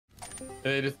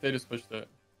They just pushed it.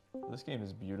 This game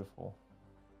is beautiful.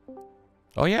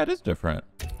 Oh yeah, it is different.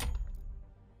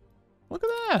 Look at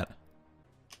that.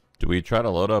 Do we try to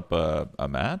load up a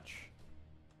match?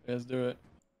 Let's do it.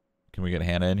 Can we get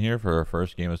Hannah in here for our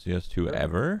first game of CS2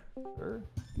 ever? Sure.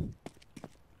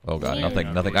 Oh god, Yeah.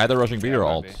 nothing, nothing. Either rushing B or I'm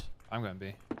alt. going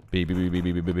B. B, B, B, B,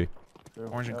 B, B, B, B. Sure.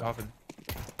 Orange and Yeah. coffin.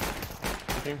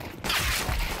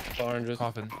 Oranges.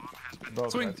 Coffin.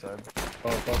 Both Swing. right side.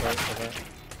 Both right.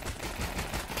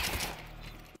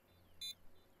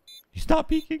 He's not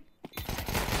peeking.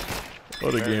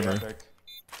 What a Very gamer. epic.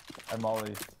 I'm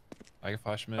Molly. I can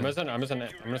flash mid. I'm missing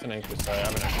anchor side.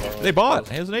 I'm an anchor. They bought.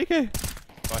 He has an AK.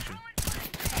 Flashing.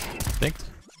 Think.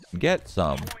 Get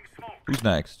some. Who's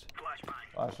next?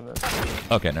 Flashing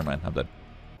it. Okay, never mind. I'm dead.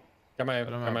 Got my I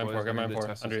don't know, boys, M4. Got my we need to M4.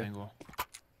 test Under this you. angle.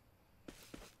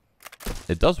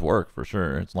 It does work for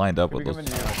sure. It's lined up Could with be those.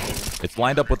 coming to you. It's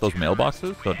lined up with those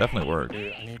mailboxes, so it definitely works.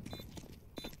 Dude, I need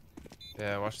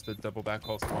Yeah, watch the double back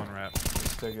ult spawn wrap.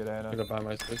 Just take it, Anna. to go buy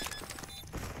my switch.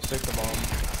 Stick the bomb.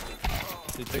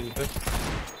 CT.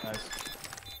 Nice.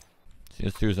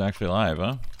 CS2 is actually live,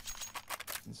 huh?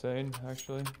 Insane,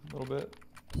 actually. A little bit.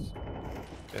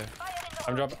 Yeah.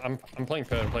 I'm playing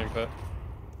pit. I'm playing pit.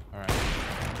 Alright.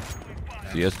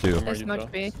 CS2. Are There's you much though?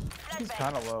 B. He's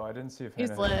kind of low. I didn't see if He's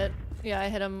Hannah hit him. lit. Yeah, I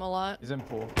hit him a lot. He's in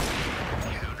pool.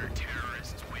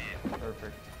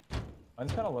 Perfect.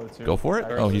 Mine's kind of low too. Go for it.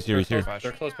 Oh, he's here. He's here.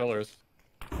 They're close pillars.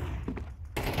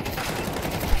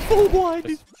 Oh boy.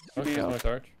 Oh, he's my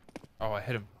torch. Oh, I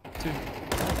hit him.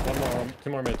 One more. Two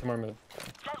more mid. Two more mid.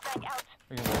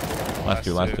 We can go. Last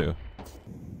two. Last two. two.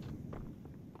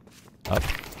 Up.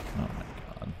 Oh my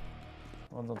god.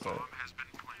 One's on site.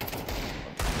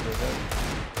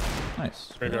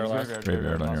 Nice. Graveyard last.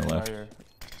 Graveyard on your Right left. here.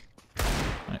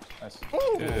 Nice.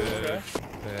 Yeah.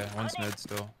 Yeah, one's mid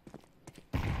still.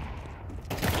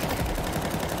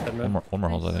 Head mid. One more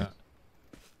holes, I think.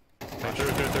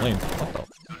 Lane.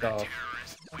 What the? Oh.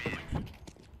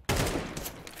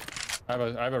 I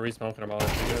have a resmoke and I'm all at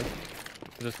you guys.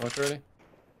 Is this smoked already?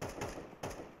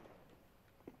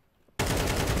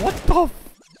 What the?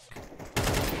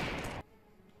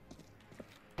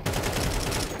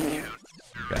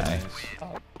 Guy.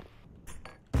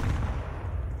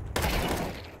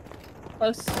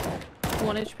 Close.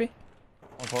 1 HP.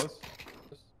 One close.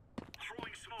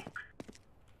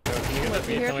 Yo, can you get that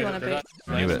Here beat? if Tell me you that wanna they're beat.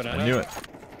 not- I knew it. I knew it.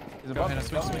 He's Go, above Hannah, me.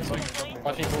 swing, swing, swing.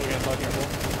 Watching pool again. Watching pool.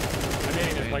 I'm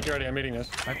meeting this. Mike, you ready? I'm meeting this.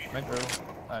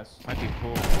 Nice. Might be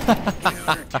cool.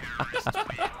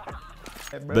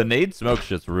 The nade smoke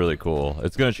shit's really cool.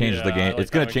 It's gonna change the Yeah, game. I like It's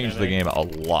gonna that change the game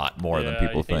mechanic. a lot more than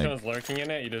people you think. think. Someone's lurking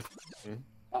in it, you just.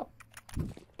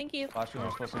 Thank you. Flashing,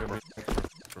 you're supposed to go.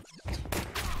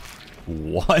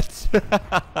 What?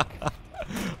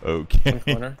 Okay.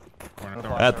 Corner. Corner.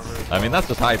 That's. I mean, that's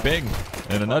just high ping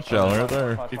in a nutshell, right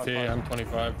there. PT, I'm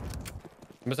 25.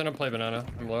 I'm missing a play banana.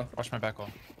 I'm low. Watch my back wall.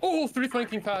 Oh, 3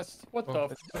 flanking fast. What the?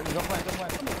 Don't plan, don't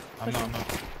plan. I'm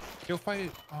not. Go fight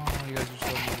it. Oh, you guys are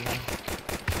so good.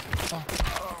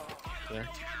 There.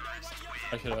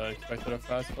 I should have expected a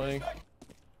fast flank.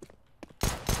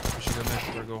 We should go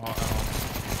mid or go hot.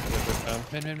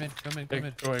 Mid. Go mid. Go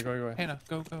mid. Go away. Hannah,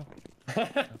 go. I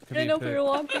didn't know if we were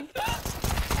walking.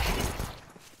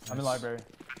 I'm in library.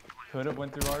 Could have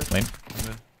went through ours. Lane.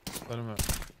 Let him up.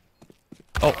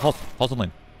 Oh, Halls and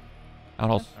lane. Out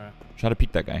Halls. Alright. Try to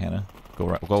peek that guy, Hannah. Go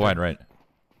right. Go wide right.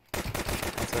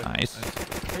 That's it. Nice.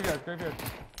 Graveyard.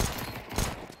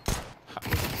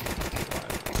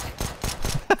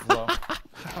 Low.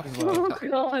 He's low. Oh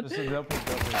god. Just they'll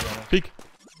push, Anna. Peek.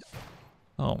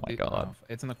 Oh my god. Oh,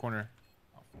 it's in the corner.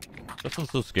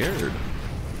 Justin's so scared.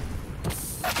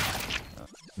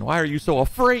 Why are you so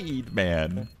afraid,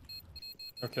 man?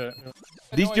 Okay.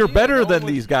 You're better than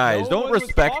these guys. Don't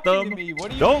respect them.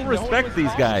 Don't respect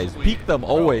these guys. Peek them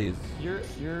always.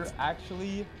 You're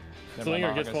actually.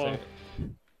 Slinger gets one.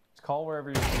 Just call wherever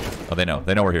you're. Oh, they know.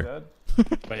 They know we're here.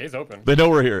 But he's open. They know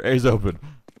we're here. A's open.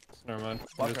 Never mind.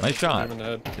 Nice shot. Shoot him in the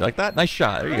head. You like that? Nice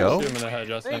shot. There you go. Shoot him in the head,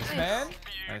 Justin. Thanks, man.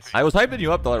 Nice. I was hyping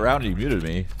you up the round and you muted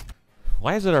me.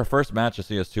 Why is it our first match of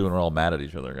CS2 and we're all mad at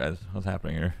each other, guys? What's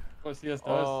happening here? What CS does?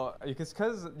 Oh,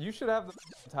 because you should have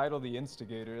the title the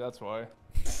instigator. That's why.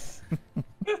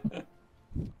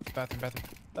 Bathroom.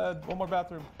 One more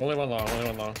bathroom. Only one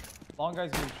long. Long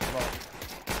guy's huge.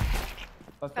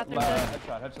 Let's Bathroom.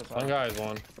 headshot. One guy is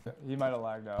one. He might have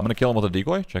lagged out. I'm gonna kill him with a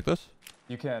decoy. Check this.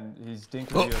 You can. He's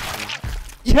dinking Oh. UFC.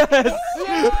 Yes!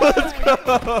 Let's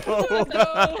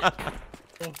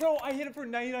go! Bro, I hit it for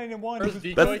 99 and 1. First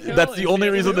decoy kill That's the in only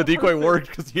reason the CS2? decoy worked,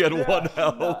 because he had one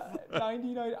health.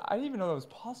 99. I didn't even know that was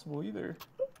possible either.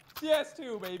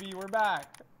 CS2, baby. We're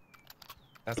back.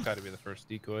 That's got to be the first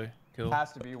decoy kill.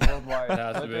 Has to be worldwide. It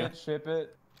has to Flip be. it, ship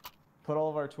it, put all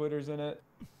of our Twitters in it,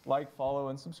 like, follow,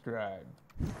 and subscribe.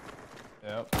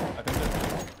 Yep. I think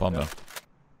that's it. Bomb Yep. down.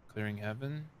 Clearing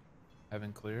heaven.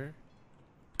 Heaven clear.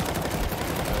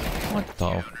 What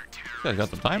the? This guy's got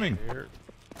the timing. Clear.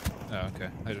 Oh, okay.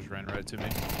 They just ran right to me.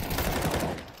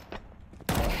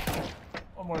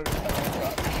 One more.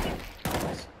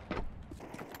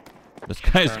 This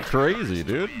guy's crazy,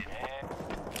 dude.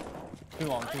 Too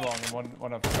long, and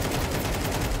one up.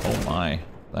 Oh my.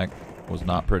 That was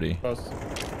not pretty. Close.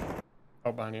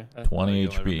 Oh, behind you. 20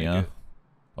 you'll never HP, make huh? it.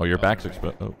 Oh, your back's right.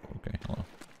 exposed. Oh, okay. Hold on.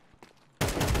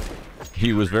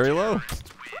 He was very low.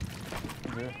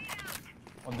 Yeah.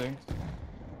 One ding.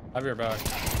 Have your back.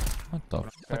 What the?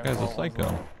 That guy's a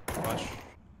psycho. Flush.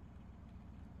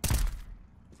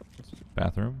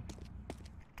 Bathroom.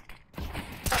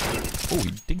 Oh, he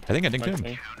dinked. I think I dinked him.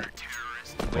 Me.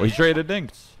 Oh, he traded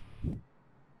dinks.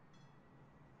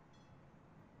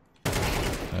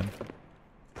 Dead.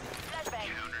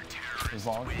 He's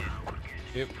long.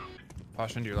 Yep.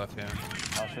 Caution to your left hand.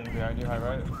 Caution behind you, high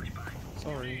right.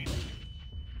 Sorry.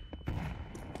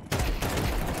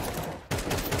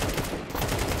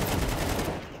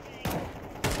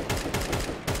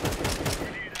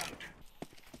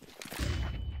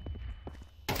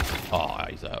 Oh,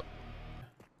 he's out.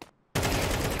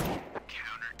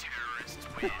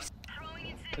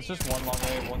 It's just one long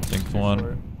way, one Stinks too one.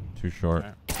 short. Too short.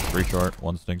 Alright. 3 short.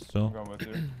 1 stinks I'm still. going with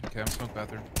you. Okay, I'm smoke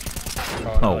bathroom.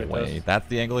 Oh, No like way. this. That's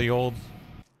the angle he holds.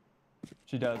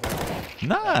 She does.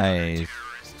 Nice.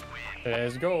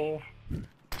 Let's go.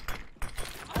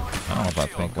 I don't know if that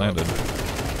thing landed.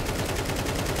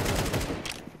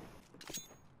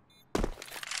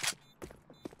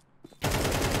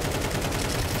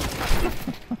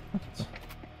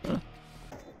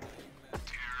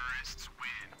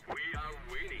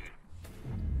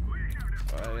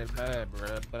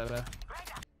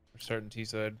 We're starting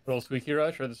T-side. Little squeaky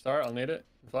rush for the start. I'll need it.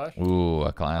 Flash. Ooh,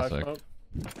 a Flash classic. smoke.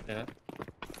 Yeah.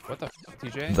 What the f,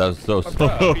 TJ? That was so Bruh, slow.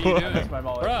 what are you I doing? missed my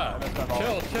mullet. I missed my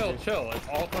mullet. Chill. It's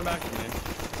all coming back to me.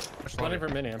 Much Not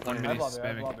even mini. I'm playing I have mini. lobby, I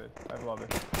have lobby. I have lobby.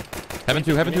 Heaven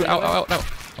 2, heaven 2. Mini Out, heaven? out, out.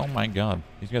 Oh my god.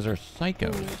 These guys are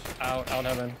psychos. Out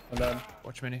heaven. I'm dead.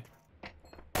 Watch mini.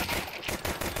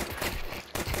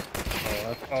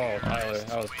 Oh, Tyler.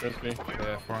 That was crispy.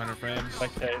 Yeah, 400 frames.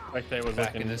 Spectate was Back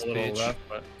looking in this a little bitch. rough,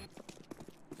 but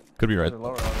Could be right. They're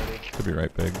lower already. Could be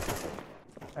right, big.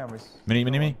 Damn, Mini,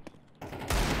 mini, me.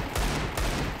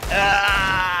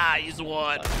 Ah, he's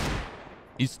one.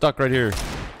 He's stuck right here.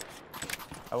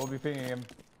 I will be pinging him.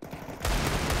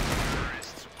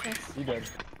 He did.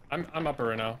 I'm upper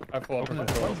right now. I pull upper Open the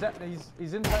control. One's that,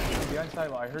 he's inside, behind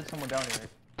silo. I heard someone down here.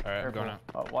 Alright, I'm going out.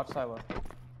 Oh, watch silo.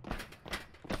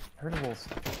 I heard wolves.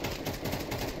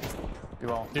 Do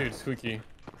well. Dude, squeaky.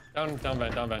 Down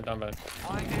vent.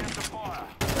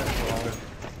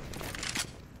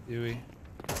 Dewey.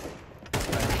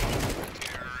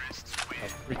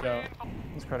 Freak out.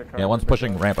 He's credit card. Yeah, one's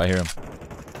pushing ramp. I hear him.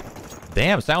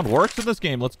 Damn, sound works in this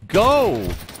game. Let's go.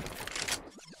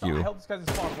 I You. helped this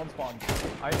guy spawn. One spawn.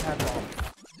 I had bomb.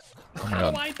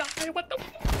 Oh my god. I die? What the?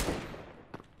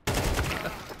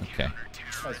 Okay.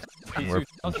 Nice. We're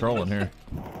controlling here.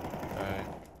 Alright.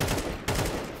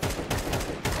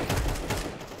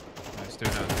 Nice, do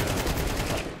not.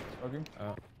 Smoking.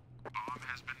 Oh.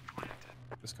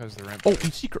 This guy's the ramp. Oh,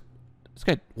 he's secret. This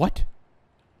guy. What?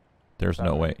 There's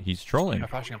no way. He's trolling. I'm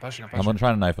flashing. I'm gonna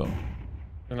try to knife him.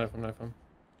 Knife him.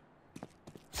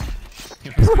 He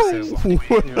was blind.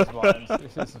 He was blind.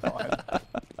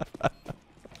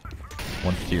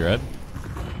 One's T-red.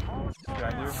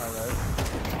 Behind you. High right.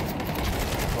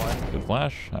 Blind. Good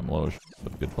flash. I'm low,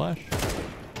 but good flash.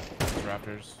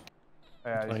 Raptors.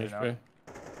 Yeah, 20 he's here HP. now.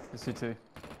 He's CT.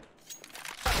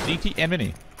 DT and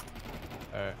mini.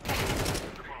 Alright.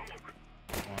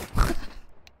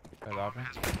 One. Lobby.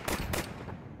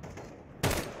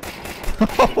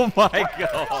 Oh my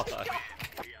god.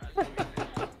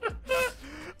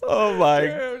 Oh my.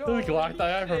 This is Glock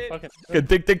die for fucking. Good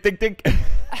dink.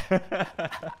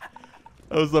 That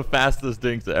was the fastest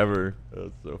dinks ever. That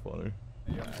was so funny.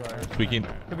 Yeah, I'm sorry. Squeaking.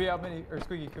 Could be out mini or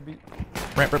squeaky. Could be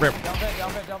Ramp. down vent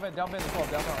as well. Down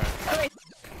vent.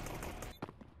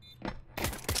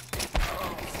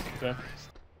 Yeah.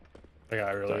 That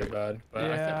guy really bad, but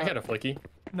Yeah. I got a flicky.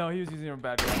 No, he was using a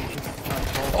bad gun.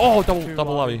 Oh,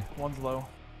 double lobby. One's low.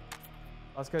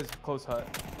 Last guy's close hut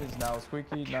is now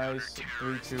squeaky. Nice.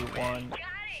 3, 2, 1.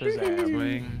 Shazam.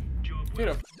 Swing. Dude,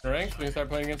 a ranks when you start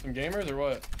playing against some gamers or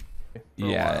what?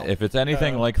 Yeah, if it's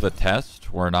anything like the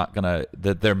test, we're not gonna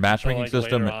their matchmaking like,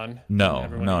 system. later on, No,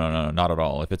 everyone- no, not at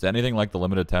all. If it's anything like the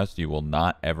limited test, you will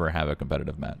not ever have a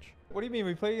competitive match. What do you mean?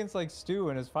 We played against like Stu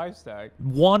and his 5-stack.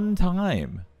 One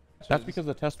time. That's because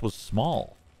the test was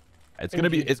small. It's gonna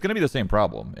be the same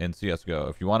problem in CS:GO.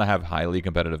 If you want to have highly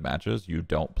competitive matches, you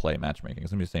don't play matchmaking.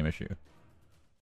 It's gonna be the same issue.